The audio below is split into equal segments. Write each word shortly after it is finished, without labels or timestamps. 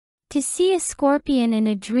To see a scorpion in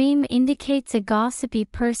a dream indicates a gossipy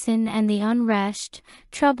person and the unrest,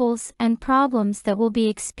 troubles, and problems that will be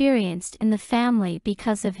experienced in the family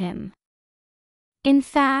because of him. In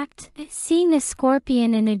fact, seeing a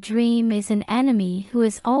scorpion in a dream is an enemy who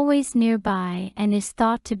is always nearby and is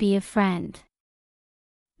thought to be a friend.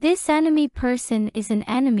 This enemy person is an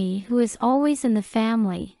enemy who is always in the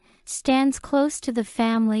family, stands close to the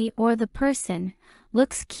family or the person,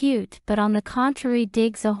 looks cute but on the contrary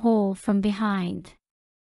digs a hole from behind.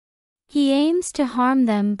 He aims to harm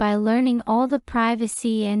them by learning all the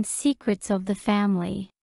privacy and secrets of the family.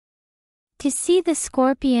 To see the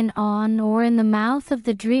scorpion on or in the mouth of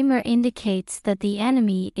the dreamer indicates that the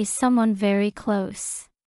enemy is someone very close.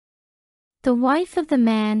 The wife of the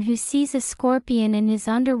man who sees a scorpion in his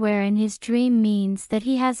underwear in his dream means that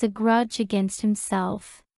he has a grudge against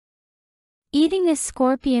himself. Eating a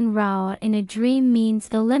scorpion raw in a dream means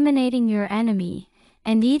eliminating your enemy,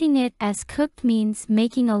 and eating it as cooked means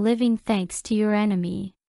making a living thanks to your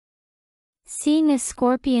enemy. Seeing a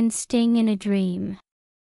scorpion sting in a dream.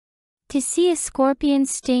 To see a scorpion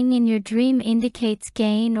sting in your dream indicates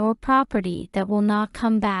gain or property that will not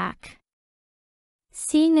come back.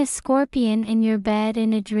 Seeing a scorpion in your bed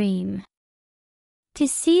in a dream. To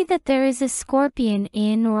see that there is a scorpion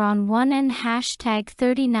in or on one and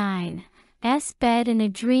 #39. Bed in a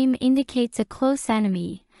dream indicates a close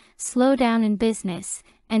enemy, slowdown in business,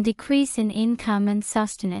 and decrease in income and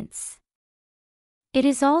sustenance. It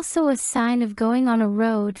is also a sign of going on a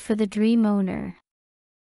road for the dream owner.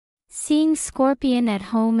 Seeing scorpion at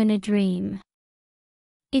home in a dream.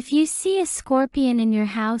 If you see a scorpion in your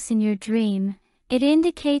house in your dream, it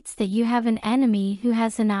indicates that you have an enemy who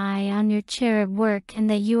has an eye on your chair at work and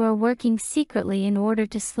that you are working secretly in order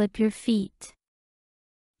to slip your feet.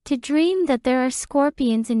 To dream that there are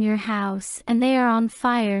scorpions in your house and they are on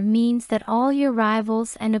fire means that all your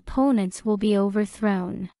rivals and opponents will be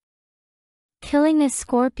overthrown. Killing a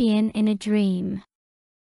scorpion in a dream.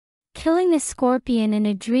 Killing a scorpion in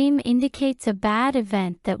a dream indicates a bad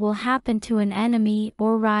event that will happen to an enemy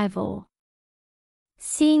or rival.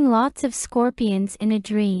 Seeing lots of scorpions in a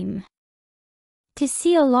dream. To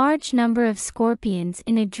see a large number of scorpions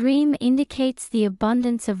in a dream indicates the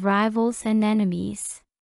abundance of rivals and enemies.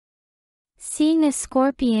 Seeing a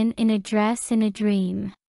scorpion in a dress in a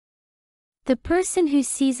dream. The person who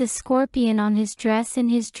sees a scorpion on his dress in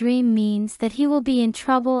his dream means that he will be in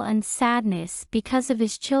trouble and sadness because of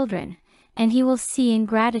his children, and he will see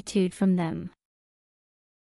ingratitude from them.